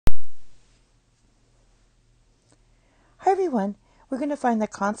everyone, we're going to find the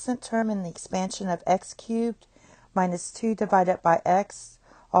constant term in the expansion of x cubed minus 2 divided by x,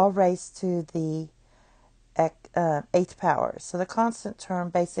 all raised to the 8th power. So the constant term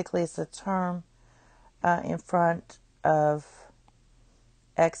basically is the term in front of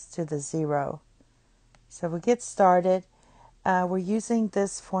x to the 0. So we get started. We're using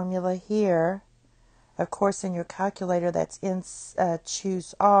this formula here. Of course, in your calculator that's in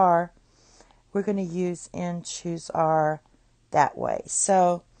choose R, we're going to use in choose R that way.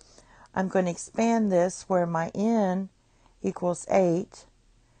 So I'm going to expand this where my n equals 8,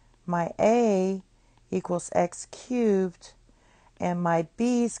 my a equals x cubed, and my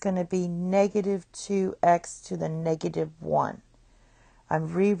b is going to be negative 2x to the negative 1. I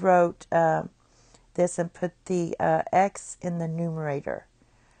rewrote this and put the x in the numerator,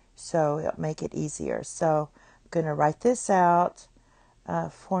 so it'll make it easier. So I'm going to write this out,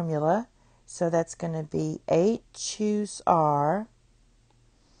 formula. So that's going to be 8 choose R.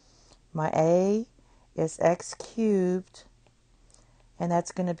 My a is x cubed, and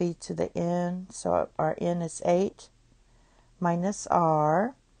that's going to be to the n. So our n is 8 minus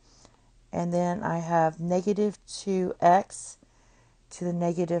r. And then I have negative 2x to the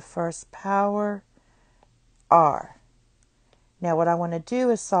negative first power r. Now what I want to do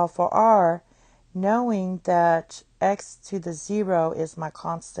is solve for r, knowing that x to the 0 is my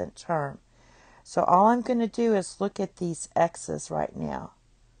constant term. So all I'm going to do is look at these x's right now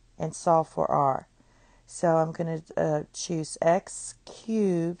and solve for r. So I'm going to choose x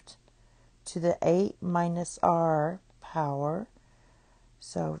cubed to the 8 minus r power.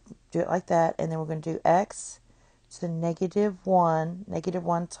 So do it like that, and then we're going to do x to the negative 1. Negative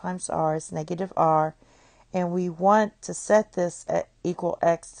 1 times r is negative r. And we want to set this at equal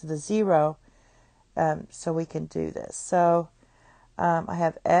x to the 0 so we can do this. So I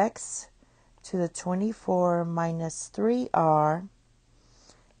have x to the 24 minus 3r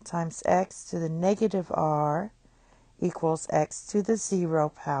times x to the negative r equals x to the 0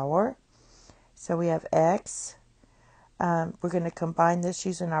 power. So we have x. We're going to combine this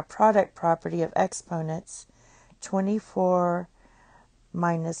using our product property of exponents. 24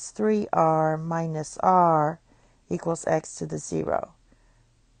 minus 3r minus r equals x to the 0.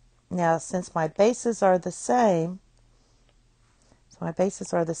 Now, since my bases are the same, I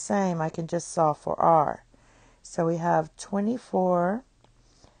can just solve for r. So we have 24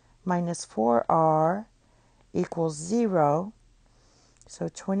 minus 4r equals 0. So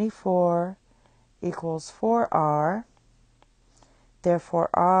 24 equals 4r.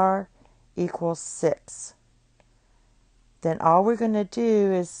 Therefore, r equals 6. Then all we're going to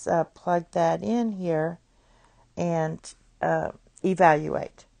do is plug that in here and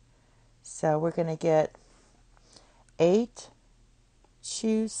evaluate. So we're going to get 8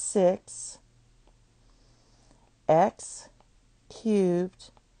 choose 6 x cubed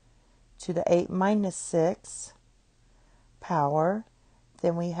to the 8 minus 6 power.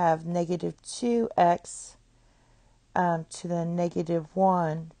 Then we have negative 2x to the negative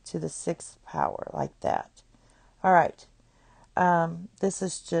 1 to the 6th power, like that. All right. This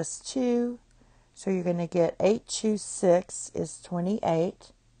is just 2. So you're going to get 8 choose 6 is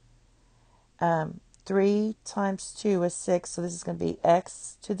 28. 3 times 2 is 6, so this is going to be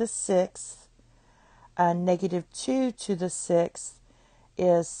x to the 6th. Negative 2 to the 6th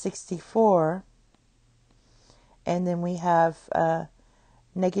is 64. And then we have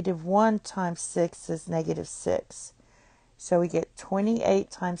negative 1 times 6 is negative 6. So we get 28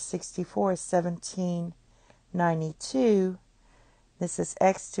 times 64 is 1792. This is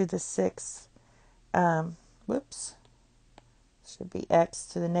x to the 6th. Should be x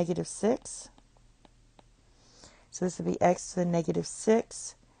to the negative 6. So this would be x to the negative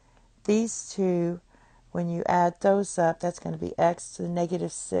 6. These two, when you add those up, that's going to be x to the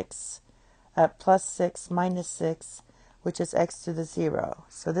negative 6 plus 6 minus 6, which is x to the 0.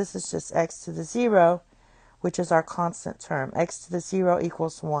 So this is just x to the 0, which is our constant term. X to the 0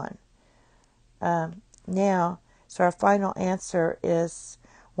 equals 1. Now, so our final answer is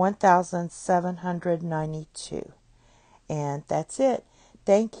 1,792. And that's it.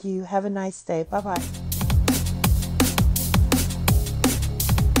 Thank you. Have a nice day. Bye-bye.